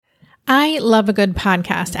I love a good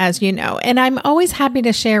podcast, as you know, and I'm always happy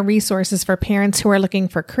to share resources for parents who are looking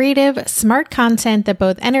for creative, smart content that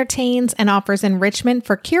both entertains and offers enrichment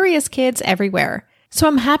for curious kids everywhere. So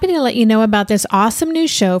I'm happy to let you know about this awesome new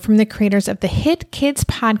show from the creators of the hit kids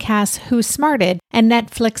podcast Who Smarted and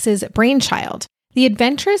Netflix's Brainchild, the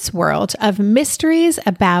adventurous world of mysteries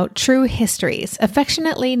about true histories,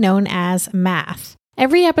 affectionately known as math.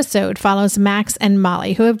 Every episode follows Max and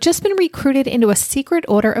Molly, who have just been recruited into a secret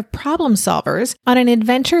order of problem solvers on an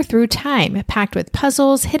adventure through time, packed with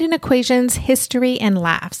puzzles, hidden equations, history, and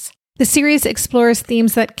laughs. The series explores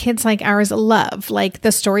themes that kids like ours love, like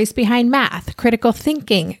the stories behind math, critical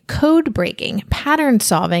thinking, code breaking, pattern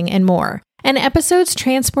solving, and more. And episodes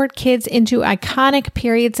transport kids into iconic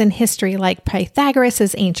periods in history like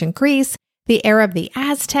Pythagoras' ancient Greece, the era of the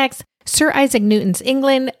Aztecs, Sir Isaac Newton's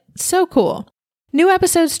England. So cool. New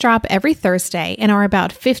episodes drop every Thursday and are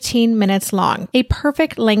about 15 minutes long, a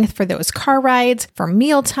perfect length for those car rides, for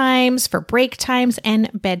meal times, for break times,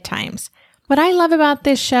 and bedtimes. What I love about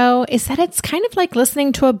this show is that it's kind of like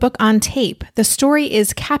listening to a book on tape. The story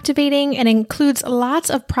is captivating and includes lots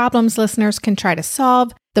of problems listeners can try to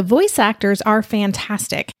solve. The voice actors are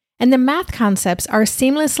fantastic, and the math concepts are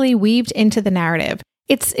seamlessly weaved into the narrative.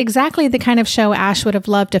 It's exactly the kind of show Ash would have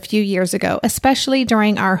loved a few years ago, especially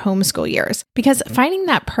during our homeschool years, because finding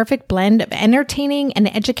that perfect blend of entertaining and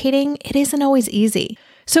educating, it isn't always easy.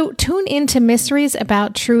 So tune into Mysteries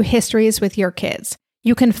About True Histories with your kids.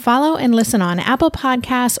 You can follow and listen on Apple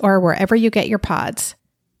Podcasts or wherever you get your pods.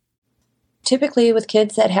 Typically with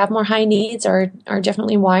kids that have more high needs or are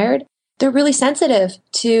differently wired, they're really sensitive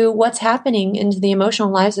to what's happening into the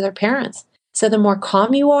emotional lives of their parents. So the more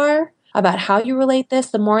calm you are about how you relate this,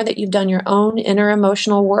 the more that you've done your own inner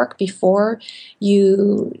emotional work before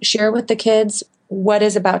you share with the kids what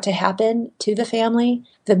is about to happen to the family,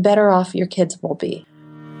 the better off your kids will be.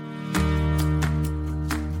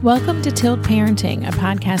 Welcome to Tilt Parenting, a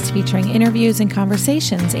podcast featuring interviews and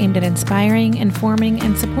conversations aimed at inspiring, informing,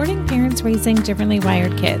 and supporting parents raising differently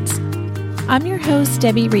wired kids. I'm your host,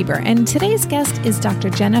 Debbie Reber, and today's guest is Dr.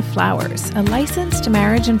 Jenna Flowers, a licensed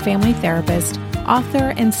marriage and family therapist,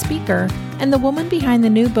 author, and speaker, and the woman behind the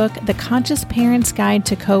new book, The Conscious Parent's Guide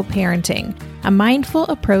to Co-Parenting, a mindful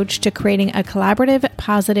approach to creating a collaborative,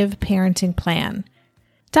 positive parenting plan.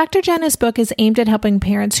 Dr. Jenna's book is aimed at helping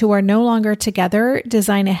parents who are no longer together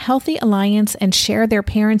design a healthy alliance and share their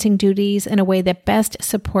parenting duties in a way that best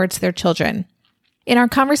supports their children. In our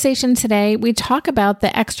conversation today, we talk about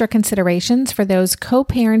the extra considerations for those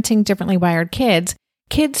co-parenting differently wired kids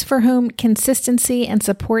for whom consistency and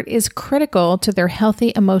support is critical to their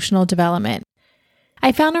healthy emotional development.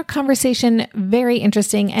 I found our conversation very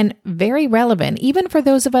interesting and very relevant, even for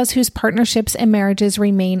those of us whose partnerships and marriages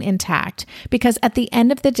remain intact, because at the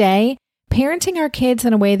end of the day, parenting our kids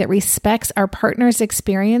in a way that respects our partner's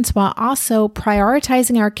experience while also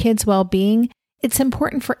prioritizing our kids' well-being, it's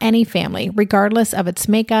important for any family, regardless of its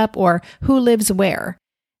makeup or who lives where.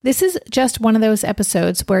 This is just one of those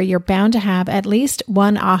episodes where you're bound to have at least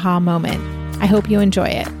one aha moment. I hope you enjoy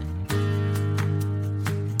it.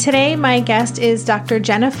 Today, my guest is Dr.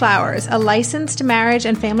 Jenna Flowers, a licensed marriage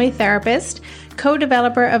and family therapist,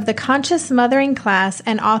 co-developer of the Conscious Mothering class,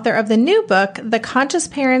 and author of the new book, The Conscious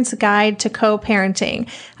Parent's Guide to Co-Parenting,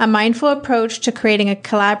 a mindful approach to creating a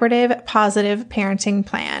collaborative, positive parenting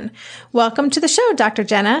plan. Welcome to the show, Dr.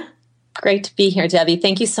 Jenna. Great to be here, Debbie.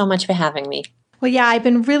 Thank you so much for having me. Well, yeah, I've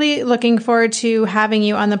been really looking forward to having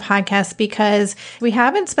you on the podcast because we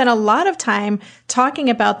haven't spent a lot of time talking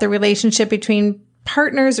about the relationship between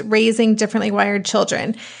partners raising differently wired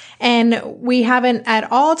children. And we haven't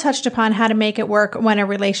at all touched upon how to make it work when a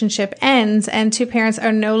relationship ends and two parents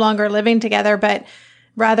are no longer living together, but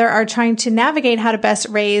rather are trying to navigate how to best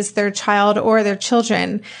raise their child or their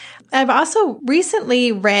children. I've also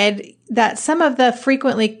recently read that some of the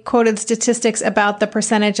frequently quoted statistics about the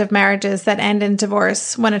percentage of marriages that end in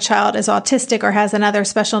divorce when a child is autistic or has another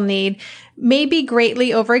special need may be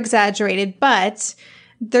greatly over-exaggerated, but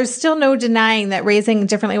there's still no denying that raising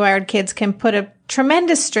differently wired kids can put a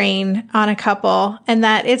tremendous strain on a couple and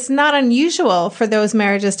that it's not unusual for those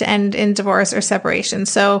marriages to end in divorce or separation.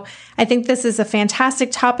 So I think this is a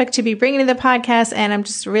fantastic topic to be bringing to the podcast, and I'm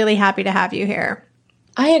just really happy to have you here.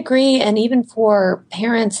 I agree. And even for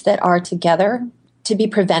parents that are together, to be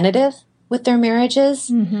preventative with their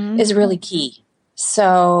marriages is really key.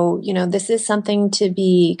 So, this is something to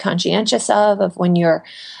be conscientious of when you're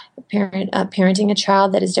parenting a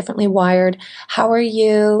child that is differently wired. How are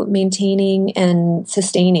you maintaining and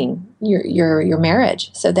sustaining your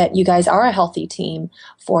marriage so that you guys are a healthy team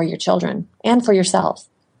for your children and for yourselves?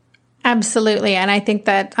 Absolutely. And I think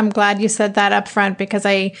that I'm glad you said that up front, because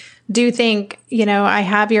I do think, I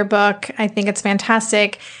have your book. I think it's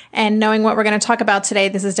fantastic. And knowing what we're going to talk about today,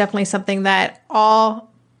 this is definitely something that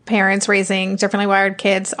all parents raising differently wired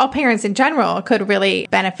kids, all parents in general, could really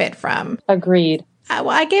benefit from. Agreed. Well,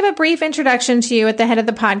 I gave a brief introduction to you at the head of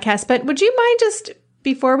the podcast, but would you mind just,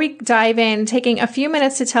 before we dive in, taking a few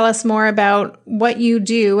minutes to tell us more about what you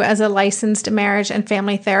do as a licensed marriage and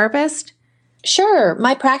family therapist? Sure.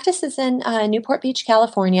 My practice is in Newport Beach,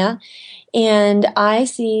 California, and I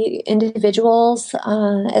see individuals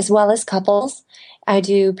as well as couples. I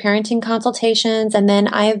do parenting consultations, and then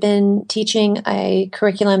I have been teaching a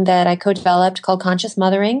curriculum that I co-developed called Conscious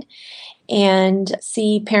Mothering, and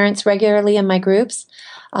see parents regularly in my groups,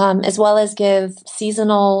 as well as give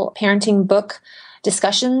seasonal parenting book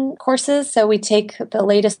discussion courses. So we take the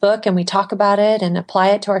latest book and we talk about it and apply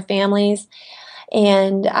it to our families.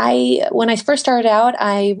 And when I first started out,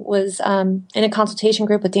 I was in a consultation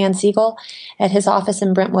group with Dan Siegel at his office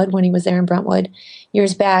in Brentwood when he was there in Brentwood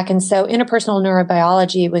years back. And so interpersonal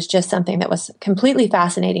neurobiology was just something that was completely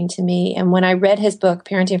fascinating to me. And when I read his book,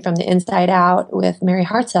 Parenting from the Inside Out with Mary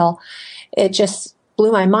Hartzell, it just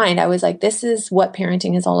blew my mind. I was like, this is what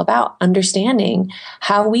parenting is all about, understanding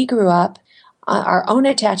how we grew up, our own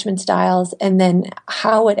attachment styles, and then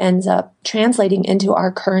how it ends up translating into our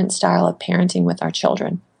current style of parenting with our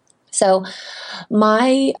children. So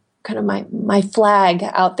my flag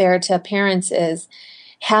out there to parents is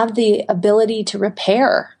have the ability to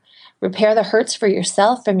repair the hurts for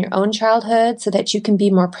yourself from your own childhood so that you can be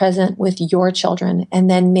more present with your children, and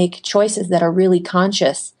then make choices that are really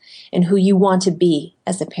conscious in who you want to be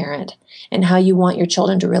as a parent and how you want your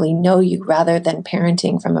children to really know you, rather than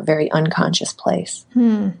parenting from a very unconscious place.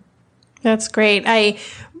 That's great. I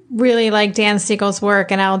really like Dan Siegel's work,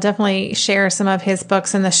 and I'll definitely share some of his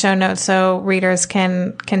books in the show notes so readers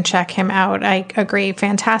can check him out. I agree.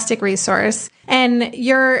 Fantastic resource. And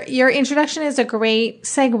your introduction is a great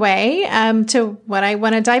segue to what I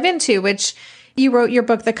want to dive into, which you wrote your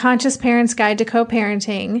book, The Conscious Parent's Guide to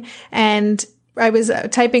Co-Parenting. And I was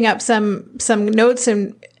typing up some notes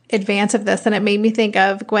in advance of this, and it made me think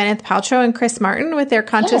of Gwyneth Paltrow and Chris Martin with their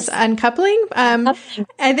conscious uncoupling. I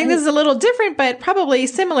think this is a little different, but probably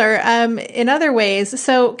similar in other ways.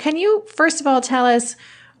 So can you, first of all, tell us,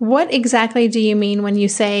 what exactly do you mean when you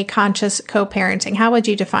say conscious co-parenting? How would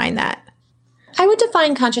you define that? I would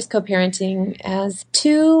define conscious co-parenting as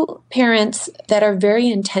two parents that are very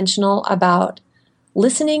intentional about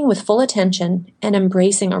listening with full attention and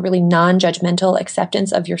embracing a really non-judgmental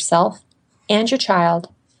acceptance of yourself and your child,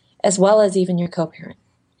 as well as even your co-parent.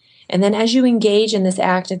 And then as you engage in this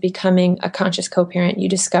act of becoming a conscious co-parent, you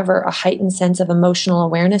discover a heightened sense of emotional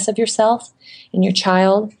awareness of yourself and your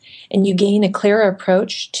child, and you gain a clearer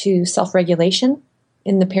approach to self-regulation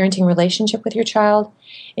in the parenting relationship with your child,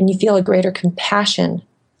 and you feel a greater compassion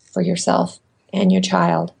for yourself and your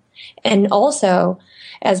child. And also,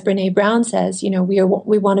 as Brené Brown says, we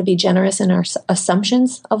want to be generous in our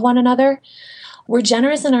assumptions of one another. We're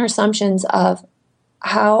generous in our assumptions of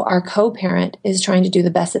how our co-parent is trying to do the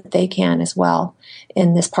best that they can as well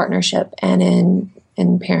in this partnership and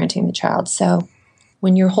in parenting the child. So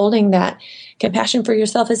when you're holding that compassion for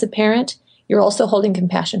yourself as a parent, you're also holding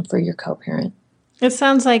compassion for your co-parent. It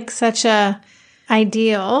sounds like such a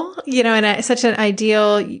ideal, and such an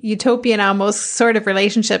ideal utopian almost sort of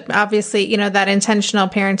relationship. Obviously, that intentional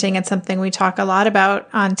parenting, it's something we talk a lot about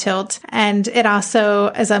on Tilt. And it also,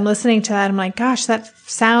 as I'm listening to that, I'm like, gosh, that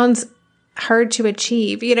sounds hard to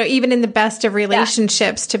achieve, even in the best of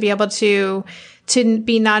relationships, to be able to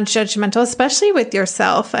be non-judgmental, especially with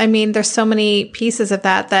yourself. I mean, there's so many pieces of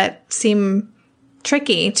that seem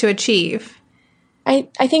tricky to achieve.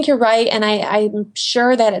 I think you're right, and I'm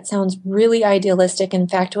sure that it sounds really idealistic. In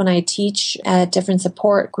fact, when I teach at different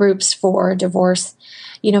support groups for divorce,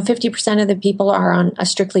 50% of the people are on a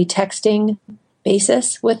strictly texting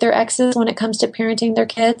basis with their exes when it comes to parenting their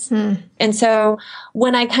kids. And so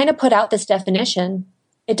when I kind of put out this definition,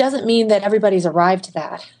 it doesn't mean that everybody's arrived to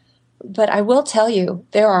that. But I will tell you,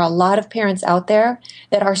 there are a lot of parents out there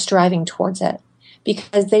that are striving towards it,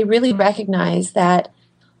 because they really recognize that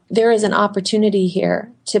there is an opportunity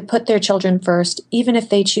here to put their children first, even if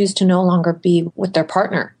they choose to no longer be with their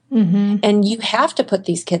partner. And you have to put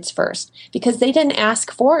these kids first, because they didn't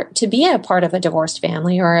ask for it to be a part of a divorced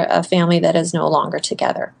family or a family that is no longer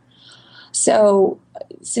together. So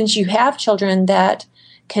since you have children that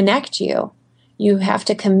connect you, you have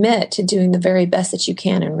to commit to doing the very best that you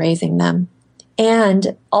can in raising them,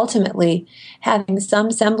 and ultimately having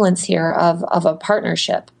some semblance here of a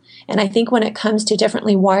partnership. And I think when it comes to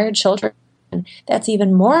differently wired children, that's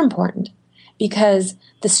even more important, because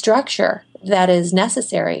the structure that is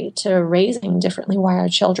necessary to raising differently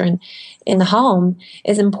wired children in the home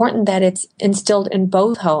is important, that it's instilled in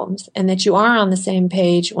both homes and that you are on the same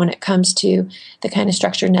page when it comes to the kind of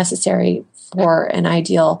structure necessary for an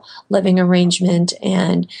ideal living arrangement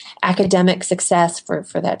and academic success for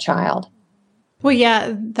that child. Well,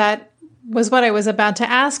 yeah, that was what I was about to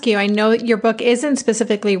ask you. I know that your book isn't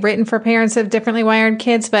specifically written for parents of differently wired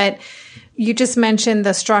kids, but you just mentioned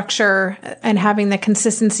the structure and having the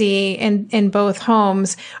consistency in both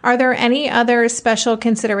homes. Are there any other special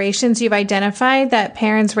considerations you've identified that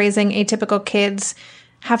parents raising atypical kids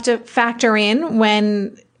have to factor in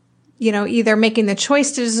when, either making the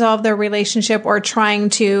choice to dissolve their relationship or trying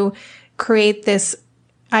to create this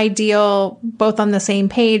ideal, both on the same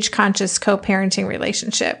page, conscious co-parenting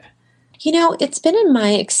relationship? It's been in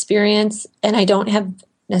my experience, and I don't have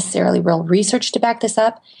necessarily real research to back this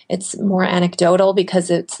up. It's more anecdotal because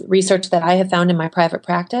it's research that I have found in my private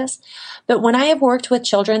practice. But when I have worked with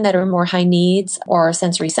children that are more high needs or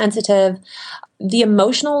sensory sensitive, the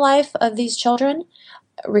emotional life of these children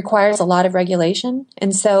requires a lot of regulation.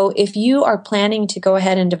 And so if you are planning to go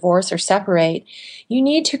ahead and divorce or separate, you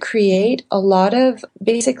need to create a lot of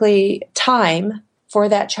basically time for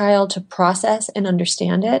that child to process and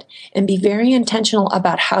understand it, and be very intentional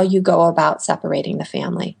about how you go about separating the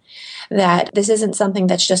family. That this isn't something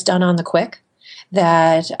that's just done on the quick,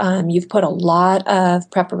 that you've put a lot of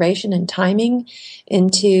preparation and timing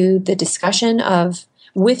into the discussion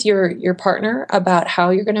with your partner about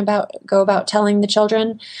how you're going to go about telling the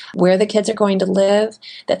children where the kids are going to live,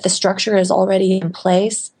 that the structure is already in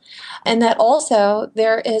place, and that also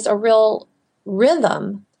there is a real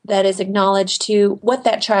rhythm that is acknowledged to what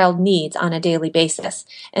that child needs on a daily basis,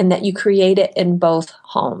 and that you create it in both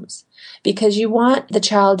homes. Because you want the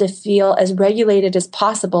child to feel as regulated as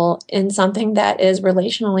possible in something that is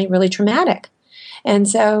relationally really traumatic. And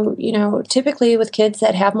so, typically with kids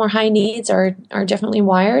that have more high needs or are differently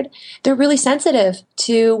wired, they're really sensitive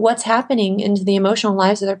to what's happening into the emotional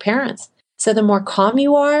lives of their parents. So the more calm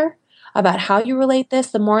you are about how you relate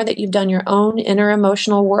this, the more that you've done your own inner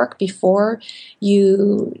emotional work before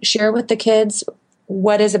you share with the kids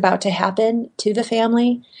what is about to happen to the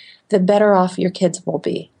family, the better off your kids will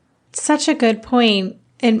be. Such a good point.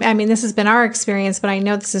 And I mean, this has been our experience, but I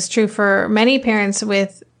know this is true for many parents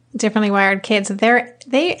with differently wired kids.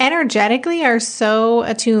 They energetically are so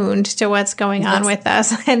attuned to what's going on with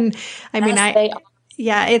us. And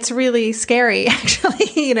yeah, it's really scary,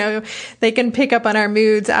 actually. They can pick up on our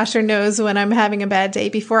moods. Asher knows when I'm having a bad day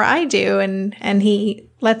before I do, and he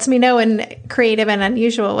lets me know in creative and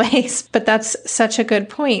unusual ways. But that's such a good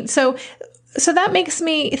point. So that makes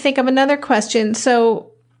me think of another question.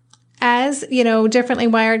 So as, differently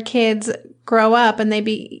wired kids grow up and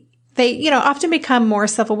they often become more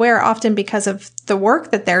self-aware, often because of the work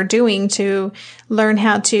that they're doing to learn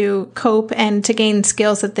how to cope and to gain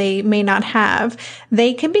skills that they may not have.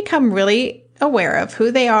 They can become really aware of who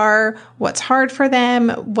they are, what's hard for them,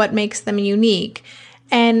 what makes them unique.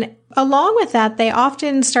 And along with that, they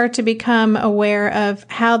often start to become aware of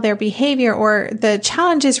how their behavior or the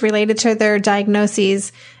challenges related to their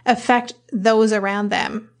diagnoses affect those around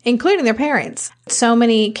them, including their parents. So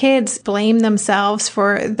many kids blame themselves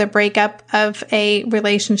for the breakup of a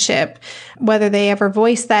relationship, whether they ever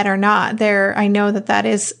voice that or not. I know that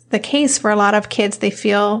is the case for a lot of kids. They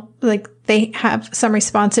feel like they have some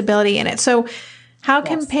responsibility in it. So how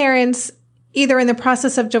can parents, either in the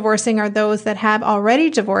process of divorcing or those that have already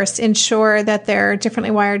divorced, ensure that their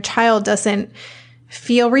differently wired child doesn't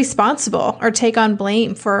feel responsible or take on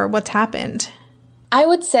blame for what's happened? I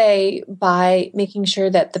would say by making sure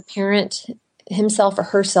that the parent himself or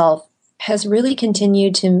herself has really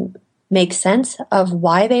continued to make sense of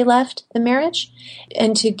why they left the marriage,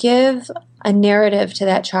 and to give a narrative to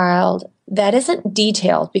that child that isn't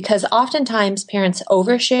detailed, because oftentimes parents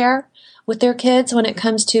overshare with their kids when it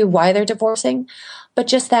comes to why they're divorcing, but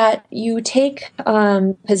just that you take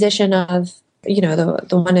position of,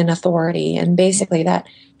 the one in authority, and basically that,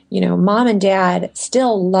 mom and dad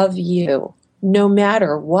still love you no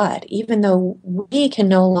matter what, even though we can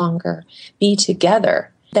no longer be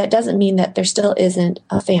together. That doesn't mean that there still isn't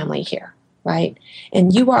a family here, right?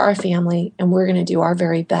 And you are our family, and we're going to do our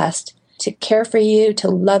very best to care for you, to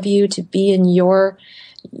love you, to be in your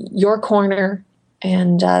corner.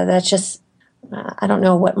 And that's just, I don't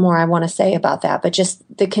know what more I want to say about that, but just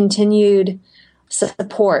the continued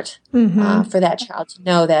support for that child to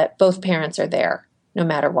know that both parents are there no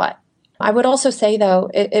matter what. I would also say,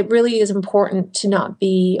 though, it really is important to not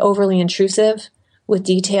be overly intrusive with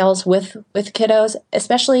details with kiddos,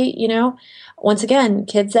 especially, once again,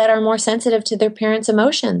 kids that are more sensitive to their parents'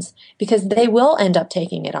 emotions, because they will end up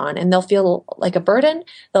taking it on and they'll feel like a burden.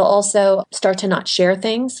 They'll also start to not share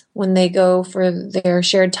things when they go for their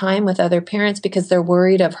shared time with other parents because they're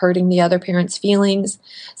worried of hurting the other parent's feelings.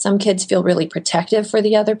 Some kids feel really protective for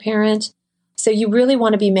the other parent. So you really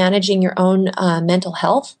want to be managing your own mental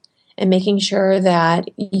health and making sure that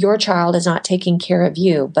your child is not taking care of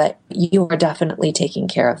you, but you are definitely taking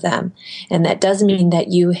care of them. And that does mean that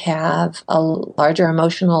you have a larger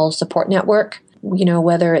emotional support network,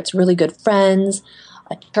 whether it's really good friends,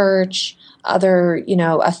 a church,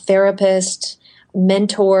 a therapist,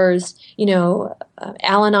 mentors,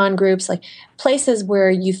 Al-Anon groups, like places where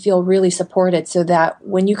you feel really supported so that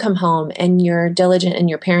when you come home and you're diligent in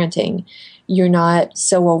your parenting, you're not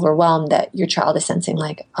so overwhelmed that your child is sensing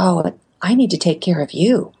like, oh, I need to take care of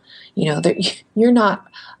you. You're not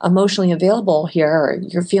emotionally available here, or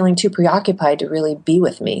you're feeling too preoccupied to really be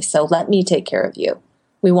with me. So let me take care of you.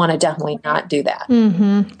 We want to definitely not do that.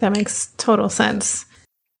 Mm-hmm. That makes total sense.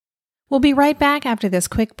 We'll be right back after this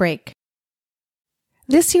quick break.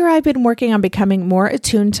 This year, I've been working on becoming more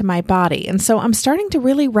attuned to my body, and so I'm starting to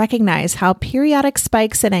really recognize how periodic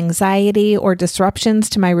spikes in anxiety or disruptions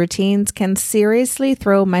to my routines can seriously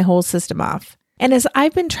throw my whole system off. And as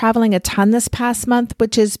I've been traveling a ton this past month,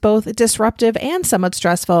 which is both disruptive and somewhat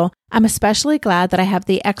stressful, I'm especially glad that I have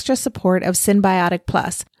the extra support of Synbiotic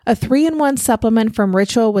Plus, a 3-in-1 supplement from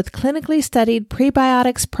Ritual with clinically studied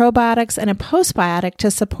prebiotics, probiotics, and a postbiotic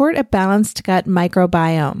to support a balanced gut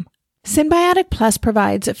microbiome. Synbiotic Plus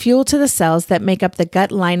provides fuel to the cells that make up the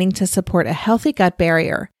gut lining to support a healthy gut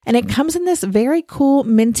barrier. And it comes in this very cool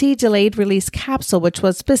minty delayed release capsule, which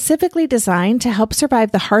was specifically designed to help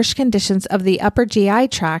survive the harsh conditions of the upper GI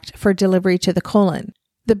tract for delivery to the colon.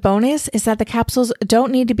 The bonus is that the capsules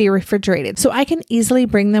don't need to be refrigerated, so I can easily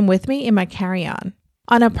bring them with me in my carry-on.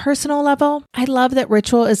 On a personal level, I love that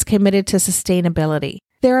Ritual is committed to sustainability.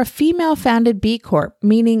 They're a female-founded B Corp,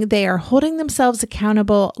 meaning they are holding themselves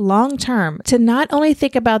accountable long-term to not only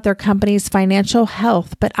think about their company's financial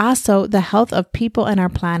health, but also the health of people and our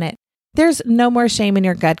planet. There's no more shame in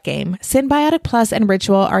your gut game. Synbiotic Plus and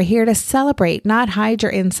Ritual are here to celebrate, not hide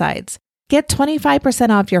your insides. Get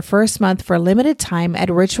 25% off your first month for a limited time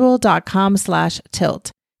at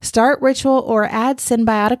ritual.com/tilt. Start Ritual or add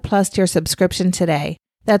Synbiotic Plus to your subscription today.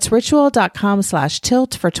 That's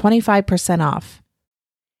ritual.com/tilt for 25% off.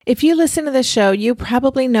 If you listen to this show, you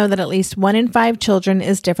probably know that at least 1 in 5 children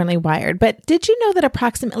is differently wired. But did you know that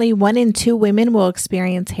approximately 1 in 2 women will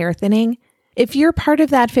experience hair thinning? If you're part of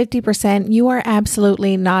that 50%, you are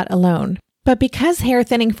absolutely not alone. But because hair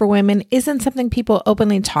thinning for women isn't something people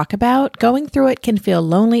openly talk about, going through it can feel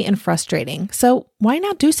lonely and frustrating. So why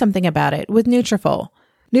not do something about it with Nutrafol?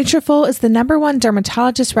 Nutrafol is the #1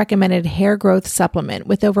 dermatologist-recommended hair growth supplement,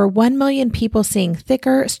 with over 1 million people seeing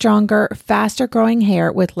thicker, stronger, faster-growing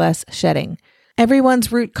hair with less shedding. Everyone's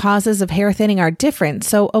root causes of hair thinning are different,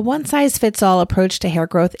 so a one-size-fits-all approach to hair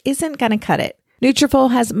growth isn't going to cut it.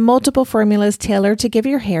 Nutrafol has multiple formulas tailored to give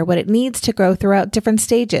your hair what it needs to grow throughout different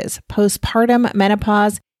stages, postpartum,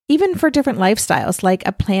 menopause, even for different lifestyles like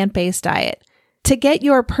a plant-based diet. To get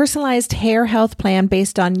your personalized hair health plan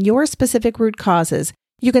based on your specific root causes,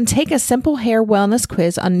 you can take a simple hair wellness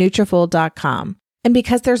quiz on Nutrafol.com. And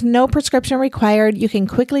because there's no prescription required, you can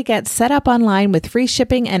quickly get set up online with free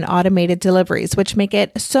shipping and automated deliveries, which make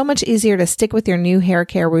it so much easier to stick with your new hair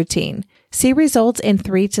care routine. See results in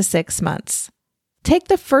 3 to 6 months. Take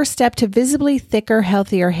the first step to visibly thicker,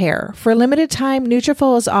 healthier hair. For a limited time,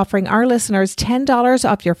 Nutrafol is offering our listeners $10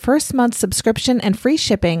 off your first month's subscription and free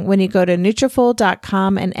shipping when you go to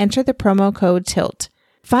Nutrafol.com and enter the promo code TILT.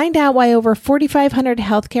 Find out why over 4,500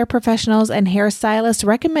 healthcare professionals and hairstylists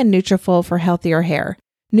recommend Nutrafol for healthier hair.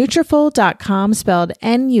 Nutrafol.com, spelled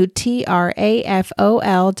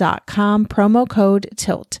Nutrafol.com, promo code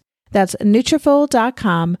TILT. That's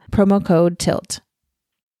Nutrafol.com, promo code TILT.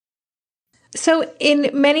 So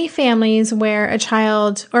in many families where a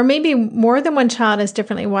child, or maybe more than one child, is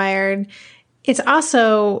differently wired, it's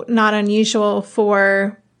also not unusual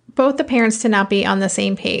for both the parents to not be on the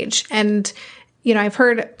same page. And I've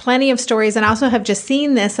heard plenty of stories, and also have just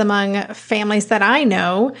seen this among families that I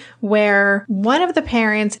know, where one of the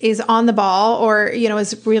parents is on the ball, or,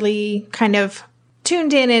 is really kind of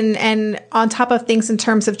tuned in and on top of things in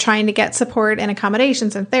terms of trying to get support and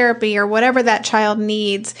accommodations and therapy or whatever that child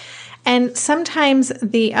needs. And sometimes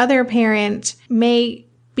the other parent may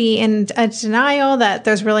be in a denial that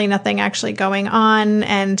there's really nothing actually going on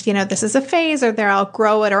and, you know, this is a phase or they'll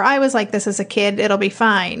outgrow it, or I was like this as a kid, it'll be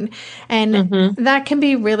fine. And that can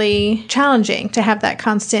be really challenging to have that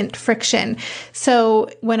constant friction. So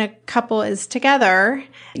when a couple is together,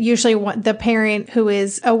 usually the parent who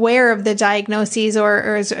is aware of the diagnoses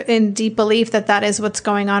or is in deep belief that that is what's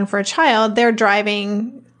going on for a child, they're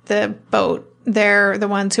driving the boat. They're the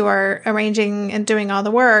ones who are arranging and doing all the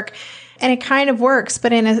work. And it kind of works,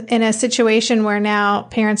 but in a situation where now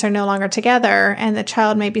parents are no longer together and the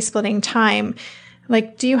child may be splitting time,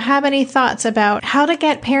 like, do you have any thoughts about how to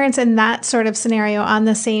get parents in that sort of scenario on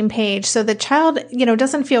the same page so the child, you know,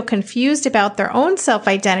 doesn't feel confused about their own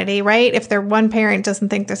self-identity, right? If their one parent doesn't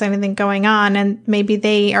think there's anything going on and maybe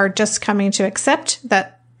they are just coming to accept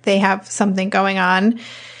that they have something going on,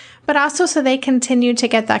 but also so they continue to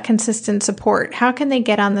get that consistent support. How can they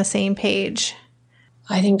get on the same page?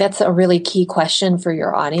 I think that's a really key question for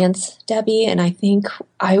your audience, Debbie. And I think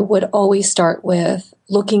I would always start with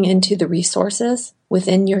looking into the resources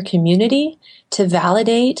within your community to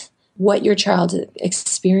validate what your child's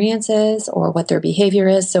experience is or what their behavior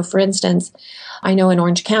is. So for instance, I know in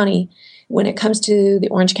Orange County, when it comes to the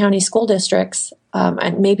Orange County school districts,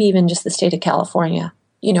 and maybe even just the state of California,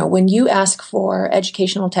 you know, when you ask for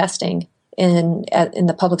educational testing in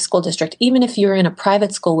the public school district, even if you're in a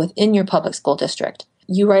private school within your public school district,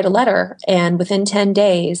 you write a letter, and within 10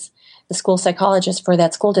 days, the school psychologist for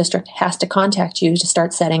that school district has to contact you to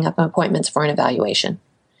start setting up appointments for an evaluation.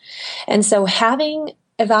 And so having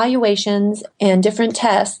evaluations and different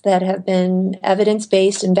tests that have been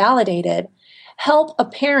evidence-based and validated help a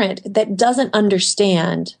parent that doesn't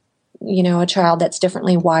understand, you know, a child that's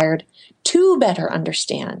differently wired to better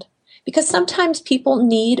understand. Because sometimes people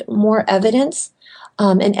need more evidence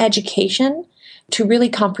and education to really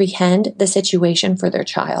comprehend the situation for their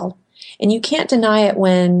child. And you can't deny it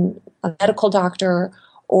when a medical doctor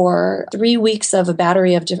or 3 weeks of a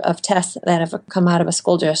battery of tests that have come out of a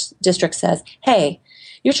school district says, hey,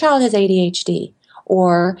 your child has ADHD,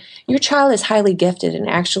 or your child is highly gifted and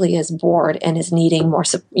actually is bored and is needing more,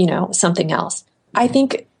 you know, something else. I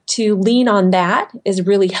think to lean on that is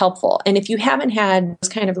really helpful. And if you haven't had those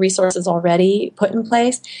kind of resources already put in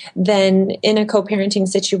place, then in a co-parenting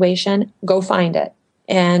situation, go find it.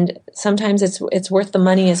 And sometimes it's worth the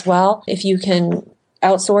money as well if you can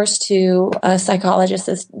outsource to a psychologist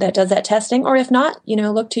that does that testing, or if not, you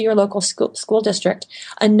know, look to your local school district.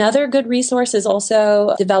 Another good resource is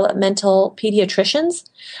also developmental pediatricians,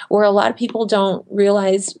 where a lot of people don't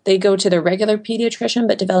realize they go to their regular pediatrician,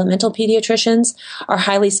 but developmental pediatricians are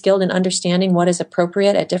highly skilled in understanding what is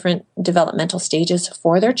appropriate at different developmental stages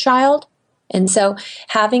for their child. And so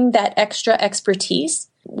having that extra expertise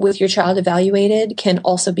with your child evaluated can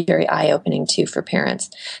also be very eye-opening too for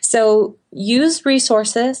parents. So use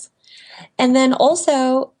resources. And then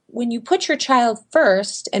also, when you put your child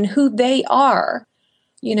first and who they are,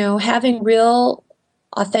 you know, having real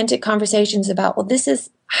authentic conversations about, well, this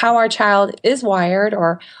is how our child is wired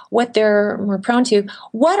or what they're more prone to.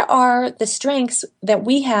 What are the strengths that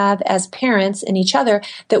we have as parents in each other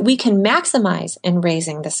that we can maximize in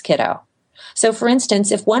raising this kiddo? So for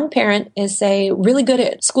instance, if one parent is, say, really good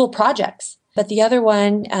at school projects, but the other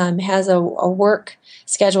one has a work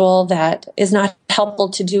schedule that is not helpful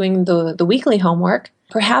to doing the weekly homework,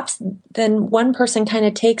 perhaps then one person kind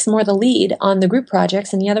of takes more the lead on the group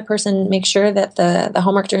projects and the other person makes sure that the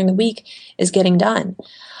homework during the week is getting done.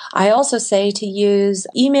 I also say to use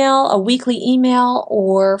email, a weekly email,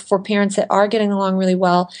 or for parents that are getting along really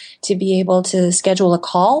well, to be able to schedule a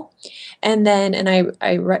call. And then, and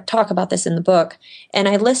I talk about this in the book, and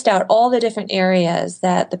I list out all the different areas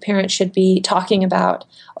that the parent should be talking about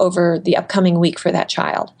over the upcoming week for that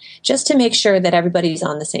child, just to make sure that everybody's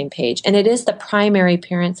on the same page. And it is the primary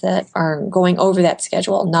parents that are going over that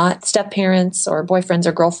schedule, not step parents or boyfriends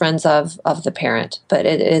or girlfriends of the parent, but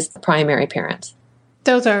it is the primary parents.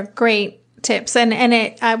 Those are great tips. And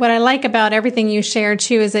what I like about everything you share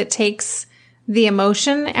too is it takes the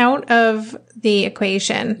emotion out of the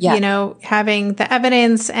equation, yeah. You know, having the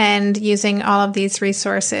evidence and using all of these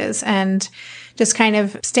resources and just kind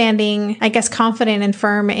of standing, I guess, confident and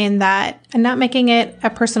firm in that and not making it a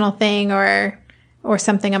personal thing or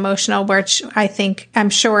something emotional, which I'm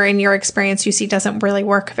sure in your experience you see doesn't really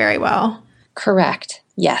work very well. Correct.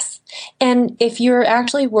 Yes. And if you're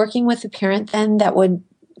actually working with a parent then that would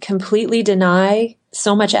completely deny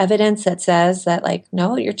so much evidence that says that, like,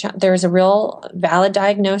 no, there's a real valid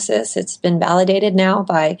diagnosis. It's been validated now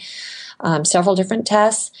by several different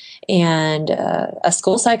tests and a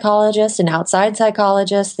school psychologist, an outside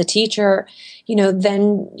psychologist, the teacher,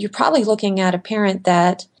 then you're probably looking at a parent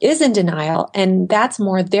that is in denial, and that's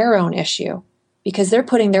more their own issue because they're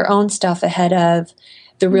putting their own stuff ahead of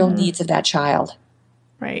the real needs of that child.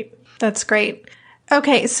 Right. That's great.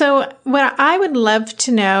 Okay. So what I would love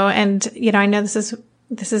to know, and, I know this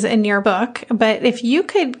is in your book, but if you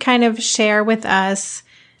could kind of share with us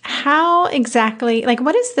how exactly,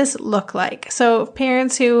 what does this look like? So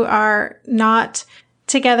parents who are not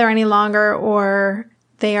together any longer, or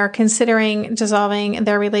they are considering dissolving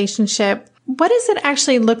their relationship, what does it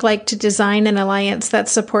actually look like to design an alliance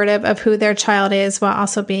that's supportive of who their child is while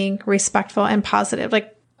also being respectful and positive?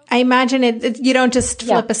 I imagine you don't just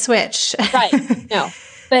flip a switch. Right. No.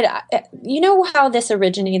 But you know how this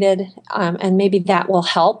originated, and maybe that will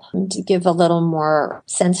help to give a little more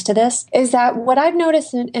sense to this, is that what I've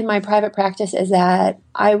noticed in my private practice is that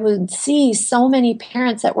I would see so many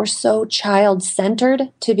parents that were so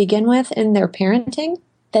child-centered to begin with in their parenting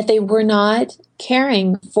that they were not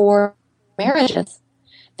caring for marriages.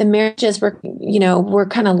 The marriages were, were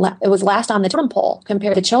kind of, it was last on the totem pole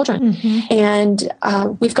compared to children. Mm-hmm.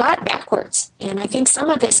 And we've got backwards. And I think some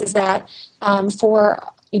of this is that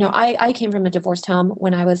I came from a divorced home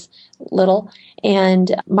when I was little,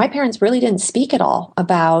 and my parents really didn't speak at all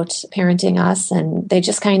about parenting us, and they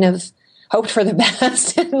just kind of hoped for the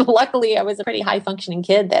best. And luckily, I was a pretty high-functioning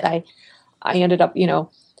kid that I ended up,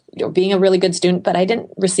 being a really good student, but I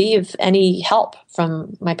didn't receive any help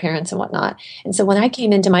from my parents and whatnot. And so when I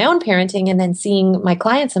came into my own parenting and then seeing my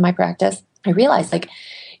clients in my practice, I realized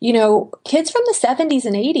kids from the 70s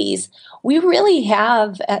and 80s, we really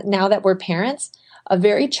have, now that we're parents, a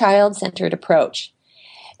very child-centered approach.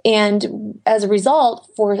 And as a result,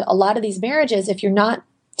 for a lot of these marriages, if you're not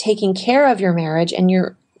taking care of your marriage and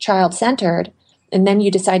you're child-centered, and then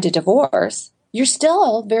you decide to divorce, you're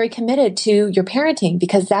still very committed to your parenting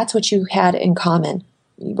because that's what you had in common.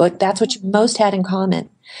 That's what you most had in common.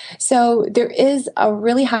 So there is a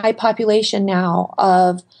really high population now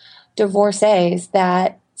of divorcees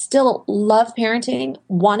that still love parenting,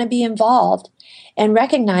 want to be involved, and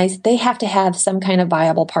recognize they have to have some kind of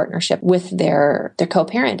viable partnership with their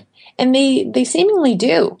co-parent. And they seemingly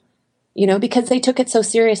do, because they took it so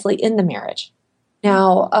seriously in the marriage.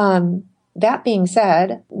 Now, that being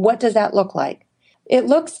said, what does that look like? It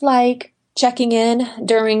looks like checking in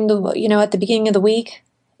during at the beginning of the week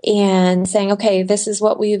and saying, okay, this is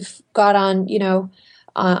what we've got on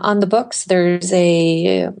the books. There's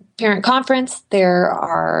a parent conference. There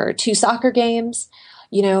are 2 soccer games,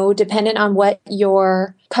 dependent on what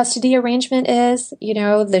your custody arrangement is,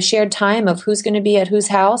 the shared time of who's going to be at whose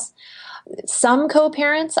house. Some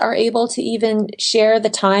co-parents are able to even share the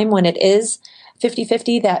time when it is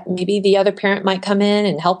 50-50, that maybe the other parent might come in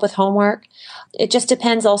and help with homework. It just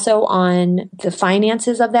depends also on the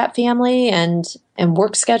finances of that family and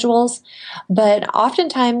work schedules. But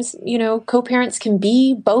oftentimes, co-parents can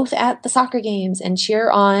be both at the soccer games and cheer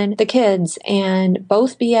on the kids, and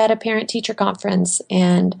both be at a parent-teacher conference,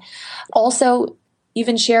 and also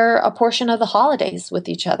even share a portion of the holidays with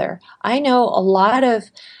each other. I know a lot of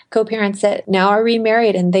co-parents that now are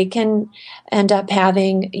remarried, and they can end up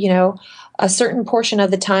having, a certain portion of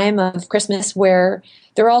the time of Christmas where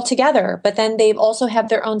they're all together, but then they also have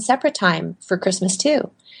their own separate time for Christmas too.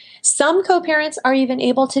 Some co-parents are even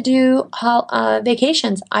able to do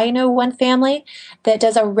vacations. I know one family that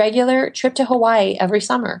does a regular trip to Hawaii every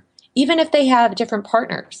summer. Even if they have different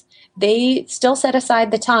partners, they still set aside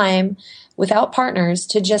the time without partners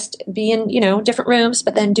to just be in, different rooms,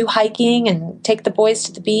 but then do hiking and take the boys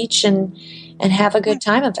to the beach and have a good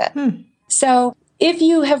time of it. So if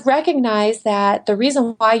you have recognized that the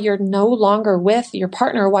reason why you're no longer with your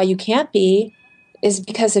partner, why you can't be, is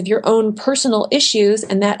because of your own personal issues,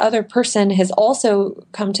 and that other person has also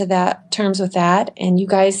come to terms with that, and you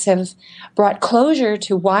guys have brought closure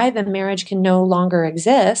to why the marriage can no longer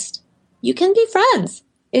exist, you can be friends.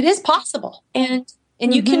 It is possible. And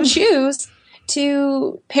you can choose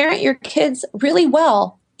to parent your kids really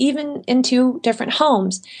well, even in 2 different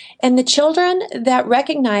homes. And the children that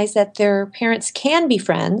recognize that their parents can be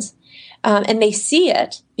friends, and they see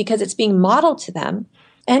it because it's being modeled to them,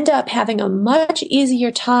 end up having a much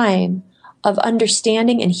easier time of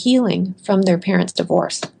understanding and healing from their parents'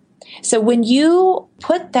 divorce. So when you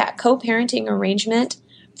put that co-parenting arrangement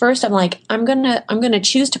first, I'm like, I'm gonna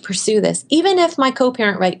choose to pursue this, even if my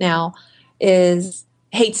co-parent right now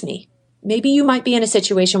hates me. Maybe you might be in a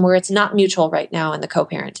situation where it's not mutual right now in the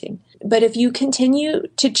co-parenting. But if you continue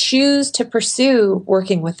to choose to pursue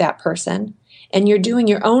working with that person, and you're doing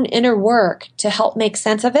your own inner work to help make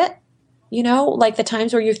sense of it, like the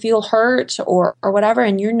times where you feel hurt or whatever,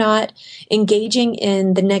 and you're not engaging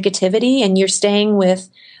in the negativity, and you're staying with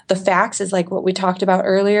the facts is like what we talked about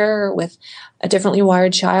earlier with a differently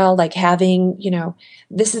wired child, like having,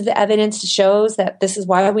 this is the evidence that shows that this is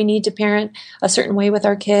why we need to parent a certain way with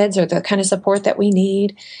our kids, or the kind of support that we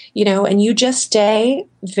need, and you just stay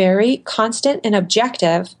very constant and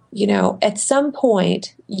objective. At some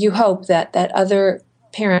point, you hope that that other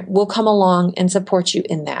parent will come along and support you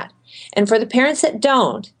in that. And for the parents that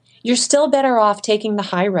don't, you're still better off taking the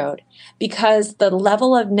high road, because the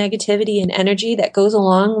level of negativity and energy that goes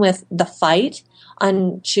along with the fight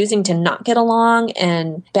on choosing to not get along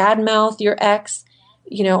and badmouth your ex,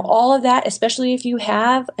 all of that, especially if you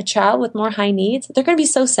have a child with more high needs, they're going to be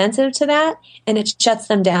so sensitive to that, and it shuts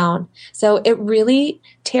them down. So it really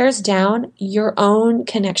tears down your own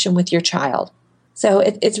connection with your child. So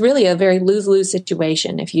it's really a very lose-lose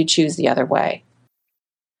situation if you choose the other way.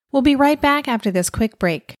 We'll be right back after this quick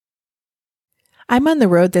break. I'm on the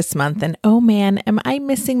road this month, and oh man, am I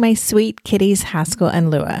missing my sweet kitties, Haskell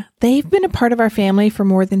and Lua. They've been a part of our family for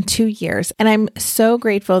more than 2 years, and I'm so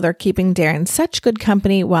grateful they're keeping Darren such good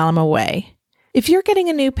company while I'm away. If you're getting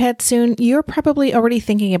a new pet soon, you're probably already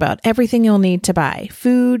thinking about everything you'll need to buy: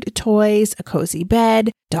 food, toys, a cozy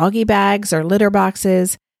bed, doggy bags, or litter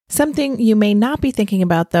boxes. Something you may not be thinking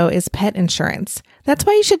about, though, is pet insurance. That's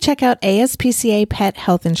why you should check out ASPCA Pet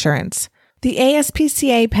Health Insurance. The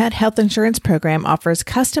ASPCA Pet Health Insurance Program offers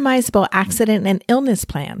customizable accident and illness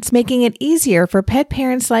plans, making it easier for pet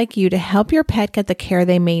parents like you to help your pet get the care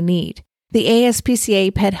they may need. The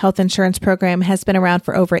ASPCA Pet Health Insurance Program has been around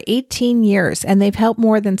for over 18 years, and they've helped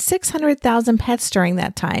more than 600,000 pets during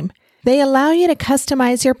that time. They allow you to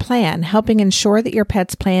customize your plan, helping ensure that your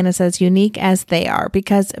pet's plan is as unique as they are,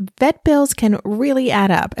 because vet bills can really add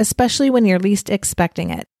up, especially when you're least expecting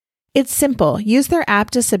it. It's simple. Use their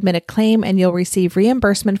app to submit a claim, and you'll receive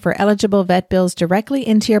reimbursement for eligible vet bills directly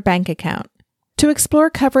into your bank account. To explore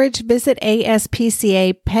coverage, visit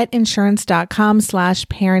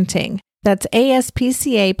aspcapetinsurance.com/parenting. That's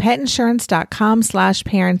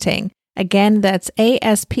aspcapetinsurance.com/parenting. Again, that's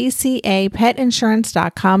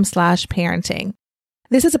aspcapetinsurance.com/parenting.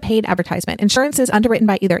 This is a paid advertisement. Insurance is underwritten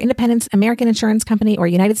by either Independence American Insurance Company or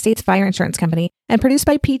United States Fire Insurance Company and produced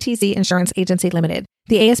by PTC Insurance Agency Limited.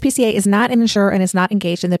 The ASPCA is not an insurer and is not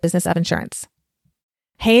engaged in the business of insurance.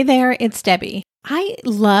 Hey there, it's Debbie. I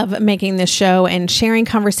love making this show and sharing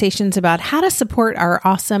conversations about how to support our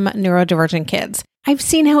awesome neurodivergent kids. I've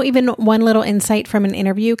seen how even one little insight from an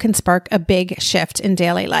interview can spark a big shift in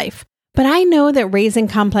daily life. But I know that raising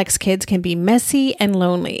complex kids can be messy and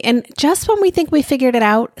lonely. And just when we think we figured it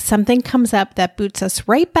out, something comes up that boots us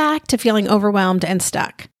right back to feeling overwhelmed and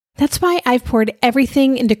stuck. That's why I've poured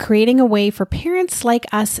everything into creating a way for parents like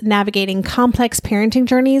us navigating complex parenting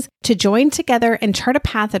journeys to join together and chart a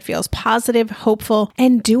path that feels positive, hopeful,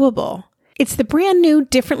 and doable. It's the brand new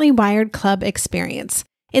Differently Wired Club experience.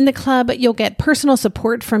 In the club, you'll get personal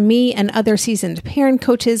support from me and other seasoned parent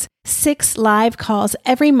coaches, 6 live calls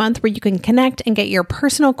every month where you can connect and get your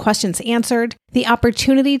personal questions answered, the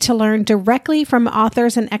opportunity to learn directly from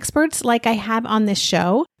authors and experts like I have on this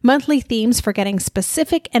show, monthly themes for getting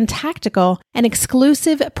specific and tactical, an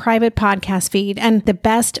exclusive private podcast feed, and the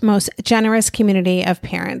best, most generous community of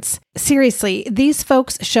parents. Seriously, these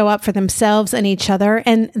folks show up for themselves and each other,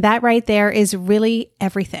 and that right there is really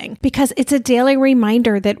everything, because it's a daily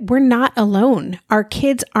reminder that we're not alone. Our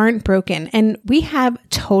kids aren't broken, and we have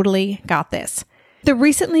totally got this. The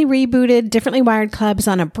recently rebooted Differently Wired Club is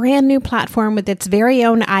on a brand new platform with its very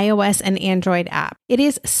own iOS and Android app. It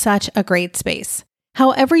is such a great space.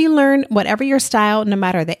 However you learn, whatever your style, no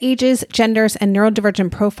matter the ages, genders, and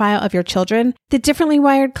neurodivergent profile of your children, the Differently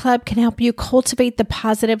Wired Club can help you cultivate the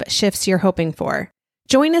positive shifts you're hoping for.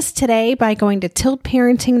 Join us today by going to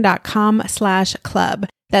tiltparenting.com/club.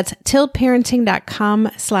 That's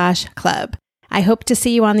tiltparenting.com/club. I hope to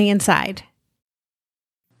see you on the inside.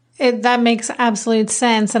 That makes absolute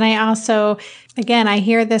sense. And I also, again, I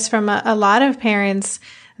hear this from a lot of parents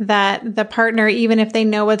that the partner, even if they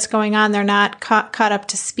know what's going on, they're not caught up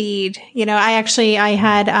to speed. I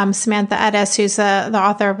had Samantha Edis, who's the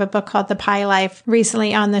author of a book called The Pie Life,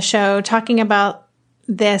 recently on the show talking about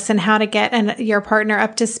this and how to get your partner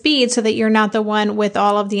up to speed so that you're not the one with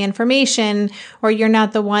all of the information, or you're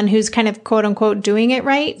not the one who's kind of quote unquote doing it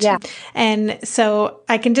right. Yeah. And so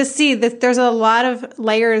I can just see that there's a lot of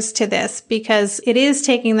layers to this, because it is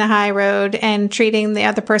taking the high road and treating the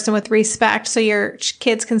other person with respect so your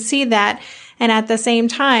kids can see that. And at the same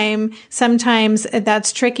time, sometimes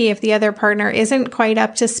that's tricky if the other partner isn't quite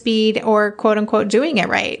up to speed or quote unquote doing it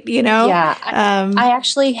right, Yeah. I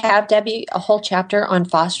actually have, Debbie, a whole chapter on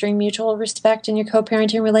fostering mutual respect in your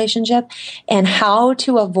co-parenting relationship and how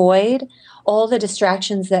to avoid all the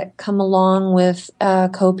distractions that come along with a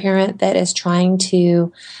co-parent that is trying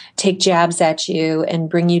to take jabs at you and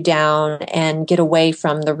bring you down and get away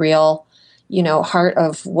from the real, heart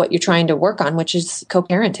of what you're trying to work on, which is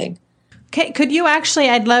co-parenting. Okay, could you actually,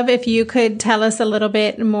 I'd love if you could tell us a little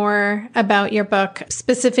bit more about your book,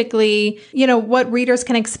 specifically, what readers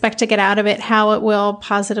can expect to get out of it, how it will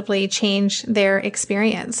positively change their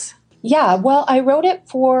experience. Yeah, well, I wrote it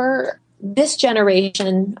for this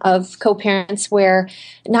generation of co-parents where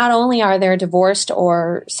not only are there divorced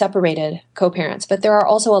or separated co-parents, but there are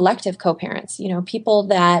also elective co-parents, people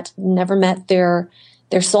that never met their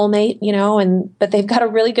soulmate, but they've got a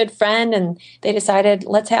really good friend and they decided,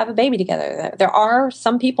 let's have a baby together. There are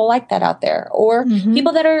some people like that out there, or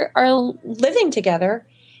people that are living together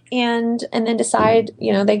and then decide,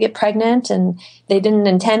 they get pregnant and they didn't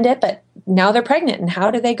intend it, but now they're pregnant. And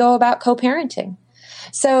how do they go about co-parenting?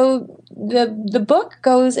 So the book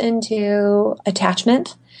goes into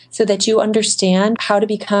attachment so that you understand how to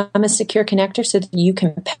become a secure connector so that you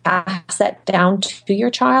can pass that down to your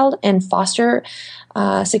child and foster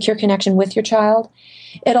secure connection with your child.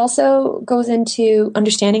 It also goes into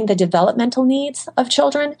understanding the developmental needs of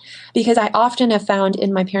children, because I often have found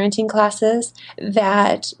in my parenting classes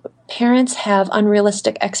that parents have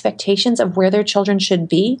unrealistic expectations of where their children should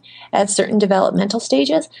be at certain developmental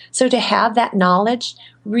stages. So to have that knowledge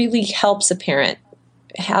really helps a parent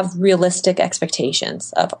have realistic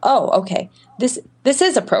expectations of, okay, this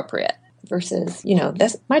is appropriate versus,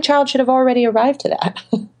 my child should have already arrived to that.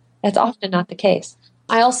 That's often not the case.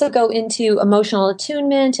 I also go into emotional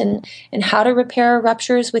attunement and how to repair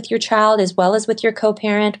ruptures with your child as well as with your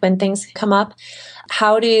co-parent when things come up,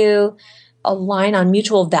 how to align on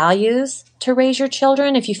mutual values to raise your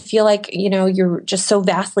children if you feel like, you're just so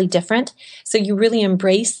vastly different. So you really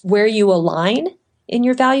embrace where you align in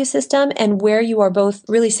your value system and where you are both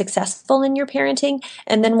really successful in your parenting,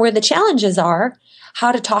 and then where the challenges are,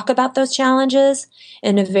 how to talk about those challenges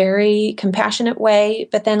in a very compassionate way,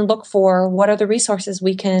 but then look for what are the resources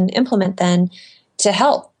we can implement then to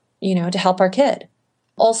help our kid.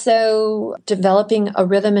 Also, developing a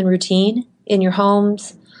rhythm and routine in your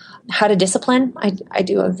homes, how to discipline. I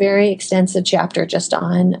do a very extensive chapter just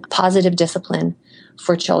on positive discipline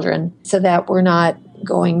for children so that we're not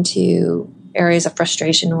going to areas of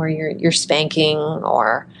frustration where you're spanking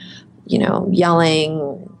or,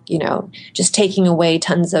 yelling, just taking away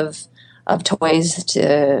tons of toys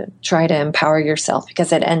to try to empower yourself,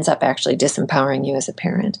 because it ends up actually disempowering you as a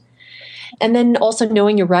parent. And then also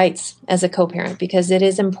knowing your rights as a co-parent, because it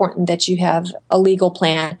is important that you have a legal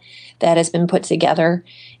plan that has been put together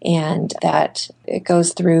and that it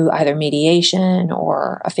goes through either mediation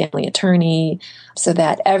or a family attorney so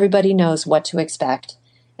that everybody knows what to expect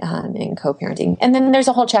in co-parenting. And then there's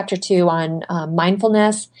a whole chapter too on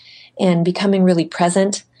mindfulness and becoming really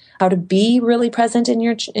present, how to be really present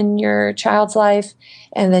in your child's life,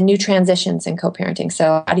 and then new transitions in co-parenting.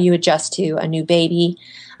 So how do you adjust to a new baby,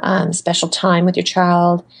 special time with your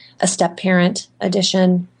child, a step-parent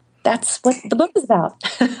edition? That's what the book is about.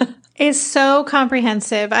 It's so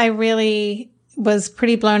comprehensive. I really was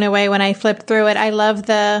pretty blown away when I flipped through it. I love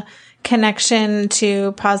the connection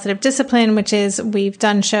to positive discipline, which is we've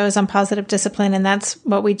done shows on positive discipline, and that's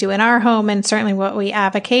what we do in our home and certainly what we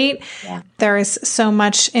advocate. Yeah. There is so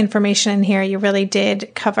much information in here. You really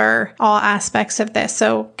did cover all aspects of this.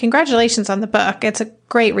 So congratulations on the book. It's a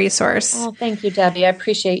great resource. Oh, thank you, Debbie. I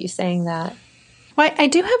appreciate you saying that. Well, I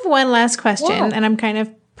do have one last question, and I'm kind of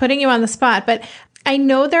putting you on the spot, but I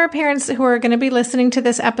know there are parents who are going to be listening to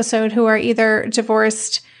this episode who are either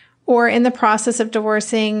divorced or in the process of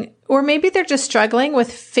divorcing, or maybe they're just struggling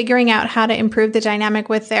with figuring out how to improve the dynamic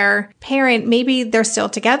with their parent. Maybe they're still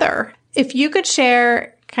together. If you could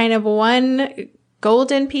share kind of one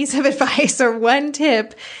golden piece of advice or one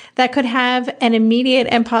tip that could have an immediate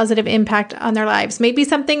and positive impact on their lives, maybe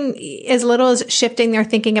something as little as shifting their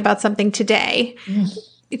thinking about something today.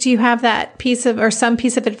 Do you have that piece of, or some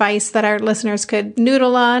piece of advice that our listeners could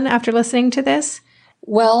noodle on after listening to this?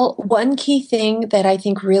 Well, one key thing that I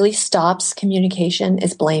think really stops communication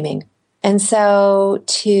is blaming. And so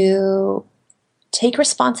to take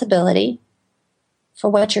responsibility for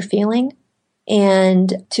what you're feeling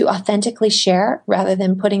and to authentically share rather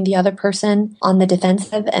than putting the other person on the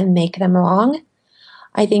defensive and make them wrong,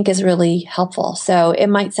 I think is really helpful. So it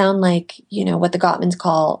might sound like, what the Gottmans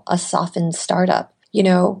call a softened startup.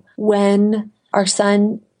 When our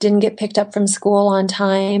son didn't get picked up from school on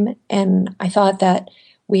time, and I thought that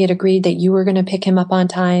we had agreed that you were going to pick him up on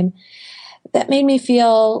time, that made me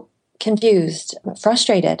feel confused,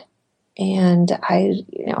 frustrated. And I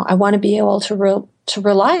want to be able to to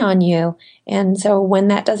rely on you. And so when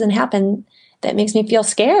that doesn't happen, that makes me feel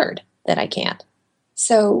scared that I can't.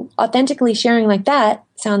 So authentically sharing like that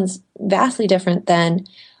sounds vastly different than,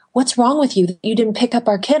 what's wrong with you? You didn't pick up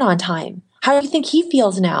our kid on time. How do you think he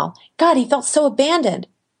feels now? God, he felt so abandoned,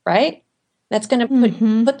 right? That's going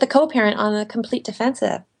to put the co-parent on a complete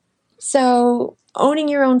defensive. So owning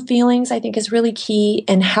your own feelings, I think, is really key,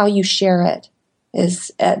 and how you share it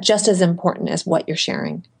is just as important as what you're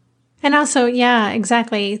sharing. And also, yeah,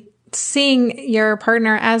 exactly. Seeing your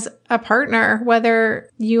partner as a partner, whether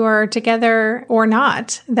you are together or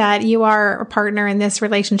not, that you are a partner in this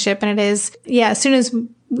relationship. And it is, as soon as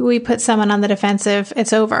we put someone on the defensive,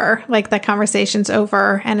 it's over. Like the conversation's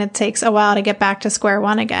over, and it takes a while to get back to square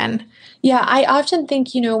one again. Yeah, I often think,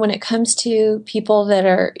 when it comes to people that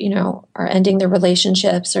are ending their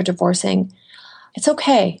relationships or divorcing, it's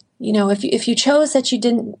okay. If you chose that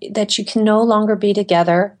you can no longer be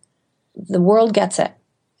together, the world gets it.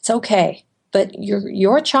 It's okay. But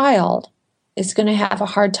your child is going to have a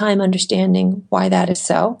hard time understanding why that is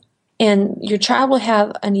so. And your child will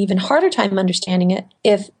have an even harder time understanding it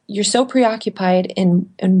if you're so preoccupied in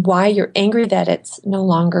why you're angry that it's no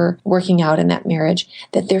longer working out in that marriage,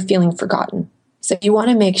 that they're feeling forgotten. So you want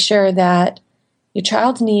to make sure that your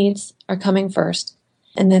child's needs are coming first,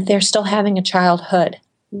 and that they're still having a childhood,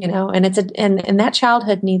 and and that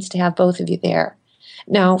childhood needs to have both of you there.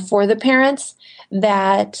 Now, for the parents,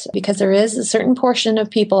 that because there is a certain portion of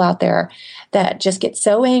people out there that just get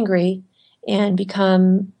so angry and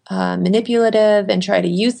become manipulative and try to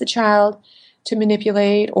use the child to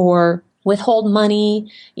manipulate or withhold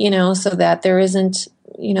money, so that there isn't,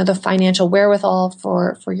 the financial wherewithal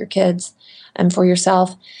for your kids and for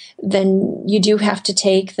yourself, then you do have to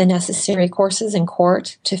take the necessary courses in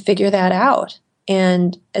court to figure that out.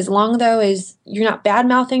 And as long, though, as you're not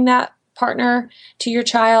bad-mouthing that partner to your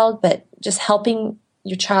child, but just helping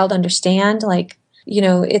your child understand,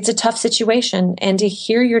 it's a tough situation, and to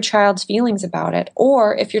hear your child's feelings about it.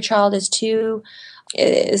 Or if your child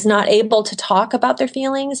is not able to talk about their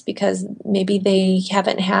feelings because maybe they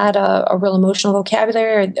haven't had a real emotional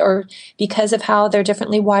vocabulary, or because of how they're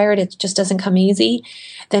differently wired, it just doesn't come easy,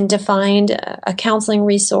 then to find a counseling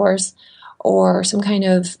resource or some kind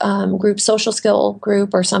of group, social skill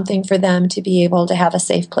group or something for them to be able to have a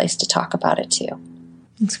safe place to talk about it too.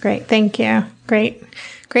 That's great. Thank you. Great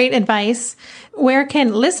advice. Where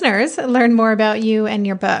can listeners learn more about you and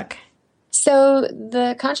your book? So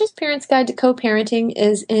the Conscious Parent's Guide to Co-Parenting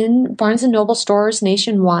is in Barnes & Noble stores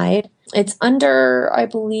nationwide. It's under, I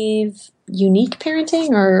believe, unique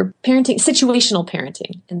parenting or situational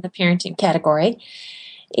parenting in the parenting category.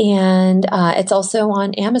 And it's also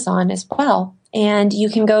on Amazon as well. And you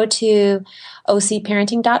can go to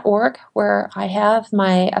ocparenting.org, where I have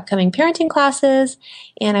my upcoming parenting classes.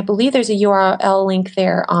 And I believe there's a URL link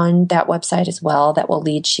there on that website as well that will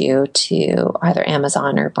lead you to either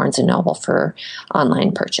Amazon or Barnes & Noble for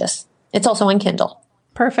online purchase. It's also on Kindle.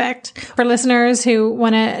 Perfect. For listeners who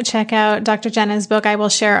want to check out Dr. Jenna's book, I will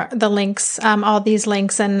share the links, all these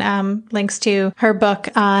links and links to her book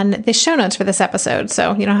on the show notes for this episode.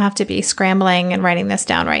 So you don't have to be scrambling and writing this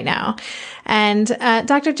down right now. And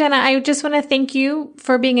Dr. Jenna, I just want to thank you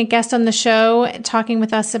for being a guest on the show, talking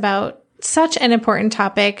with us about such an important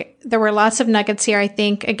topic. There were lots of nuggets here, I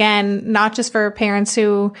think, again, not just for parents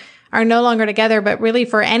who are no longer together, but really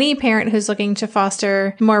for any parent who's looking to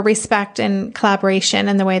foster more respect and collaboration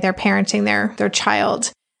in the way they're parenting their child.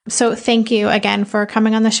 So thank you again for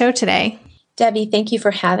coming on the show today. Debbie, thank you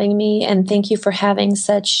for having me, and thank you for having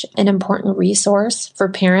such an important resource for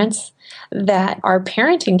parents that are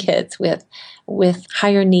parenting kids with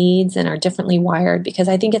higher needs and are differently wired, because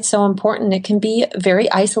I think it's so important. It can be very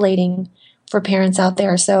isolating for parents out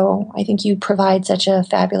there. So I think you provide such a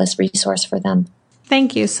fabulous resource for them.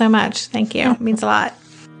 Thank you so much. Thank you. It means a lot.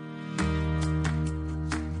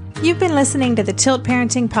 You've been listening to the Tilt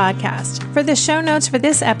Parenting Podcast. For the show notes for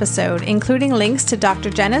this episode, including links to Dr.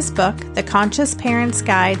 Jenna's book, The Conscious Parent's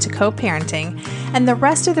Guide to Co-Parenting, and the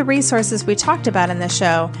rest of the resources we talked about in the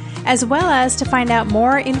show, as well as to find out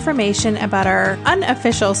more information about our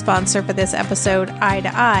unofficial sponsor for this episode, Eye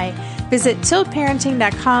to Eye, visit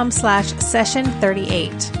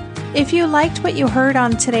tiltparenting.com/session38. If you liked what you heard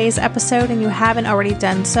on today's episode and you haven't already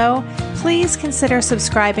done so, please consider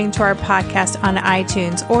subscribing to our podcast on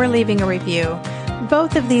iTunes or leaving a review.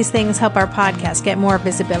 Both of these things help our podcast get more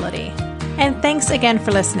visibility. And thanks again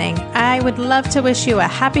for listening. I would love to wish you a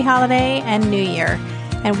happy holiday and new year,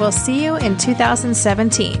 and we'll see you in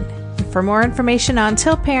 2017. For more information on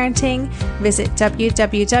Tilt Parenting, visit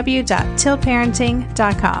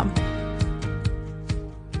www.tiltparenting.com.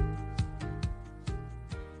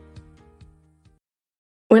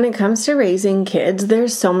 When it comes to raising kids,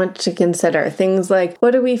 there's so much to consider. Things like,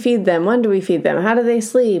 what do we feed them? When do we feed them? How do they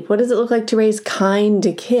sleep? What does it look like to raise kind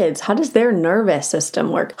kids? How does their nervous system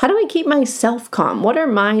work? How do I keep myself calm? What are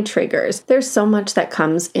my triggers? There's so much that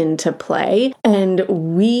comes into play, and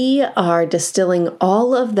we are distilling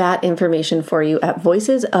all of that information for you at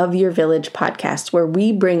Voices of Your Village podcast, where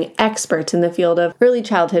we bring experts in the field of early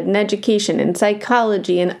childhood and education and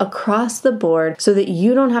psychology and across the board so that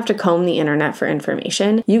you don't have to comb the internet for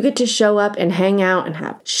information. You get to show up and hang out and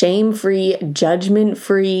have shame-free,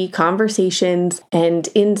 judgment-free conversations and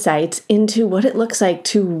insights into what it looks like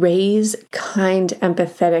to raise kind,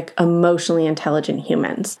 empathetic, emotionally intelligent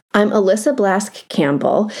humans. I'm Alyssa Blask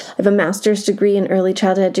Campbell. I have a master's degree in early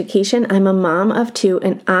childhood education. I'm a mom of 2,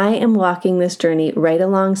 and I am walking this journey right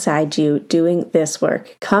alongside you doing this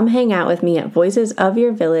work. Come hang out with me at Voices of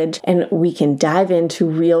Your Village, and we can dive into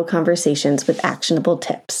real conversations with actionable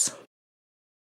tips.